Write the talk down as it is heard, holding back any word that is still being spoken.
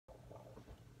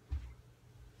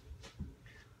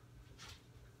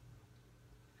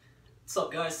What's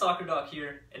up guys, Soccer Doc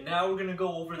here, and now we're going to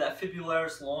go over that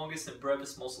fibularis longus and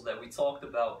brevis muscle that we talked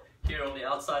about here on the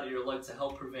outside of your leg to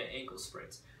help prevent ankle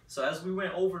sprains. So as we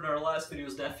went over in our last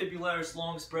videos, that fibularis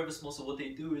longus brevis muscle, what they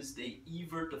do is they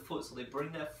evert the foot, so they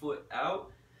bring that foot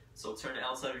out, so turn the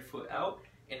outside of your foot out,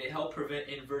 and they help prevent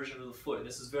inversion of the foot. And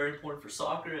this is very important for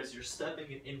soccer. As you're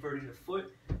stepping and inverting the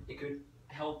foot, it could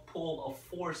help pull a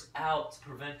force out to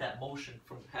prevent that motion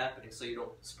from happening so you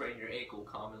don't sprain your ankle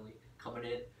commonly coming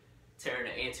in, tearing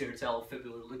the anterior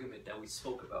talofibular ligament that we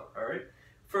spoke about. Alright?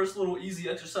 First little easy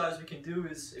exercise we can do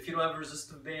is, if you don't have a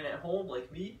resistive band at home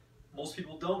like me, most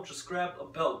people don't, just grab a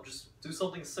belt. Just do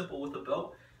something simple with a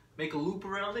belt. Make a loop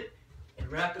around it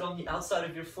and wrap it on the outside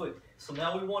of your foot. So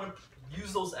now we want to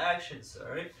use those actions,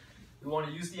 alright? We want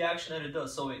to use the action that it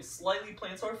does. So it slightly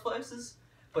plantar flexes,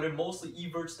 but it mostly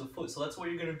everts the foot. So that's what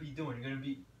you're going to be doing. You're going to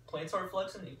be plantar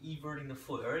flexing and everting the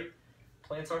foot, alright?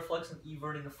 Plantar flexing,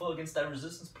 everting the foot against that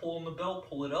resistance, pull on the belt,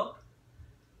 pull it up,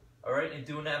 alright, and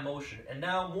doing that motion. And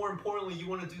now, more importantly, you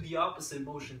want to do the opposite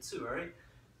motion too, alright?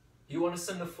 You want to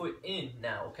send the foot in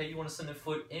now, okay? You want to send the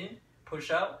foot in, push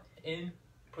out, in,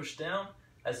 push down,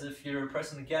 as if you're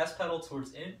pressing the gas pedal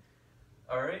towards in,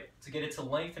 alright, to get it to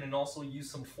lengthen and also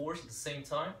use some force at the same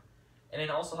time. And then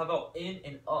also, how about in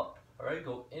and up, alright?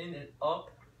 Go in and up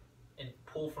and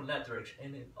pull from that direction,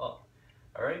 in and up,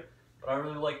 alright? But I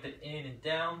really like the in and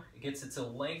down. It gets it to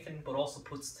lengthen, but also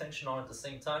puts tension on at the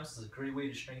same time. So it's a great way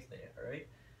to strengthen it, alright?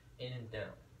 In and down.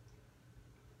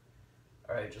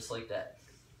 Alright, just like that.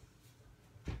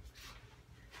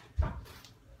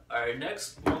 Alright,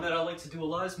 next, one that I like to do a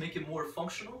lot is make it more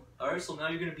functional. Alright, so now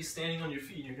you're going to be standing on your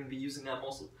feet and you're going to be using that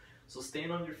muscle. So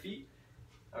stand on your feet,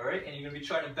 alright, and you're going to be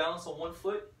trying to balance on one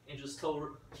foot and just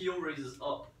heel raises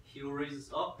up, heel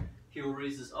raises up, heel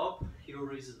raises up, heel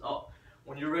raises up.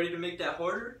 When you're ready to make that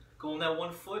harder, go on that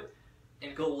one foot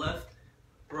and go left,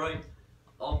 right,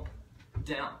 up,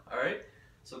 down, alright?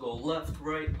 So go left,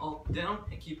 right, up, down,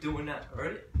 and keep doing that,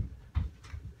 alright?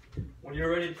 When you're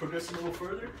ready to progress a little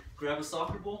further, grab a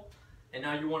soccer ball, and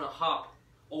now you want to hop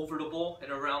over the ball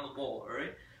and around the ball,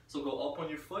 alright? So go up on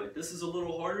your foot. This is a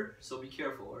little harder, so be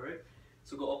careful, alright?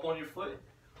 So go up on your foot,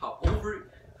 hop over it,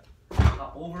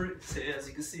 hop over it. So as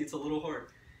you can see, it's a little hard.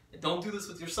 And don't do this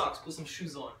with your socks, put some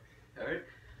shoes on. Alright,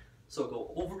 so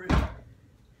go over it,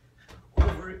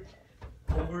 over it,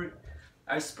 over it.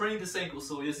 I sprained this ankle,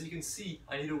 so as you can see,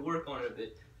 I need to work on it a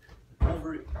bit.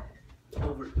 Over it,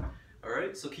 over it.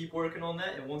 Alright, so keep working on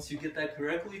that, and once you get that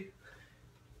correctly,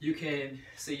 you can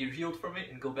say you're healed from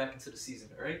it and go back into the season,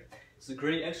 alright? It's a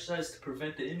great exercise to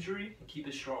prevent the injury and keep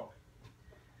it strong.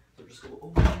 So just go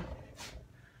over it.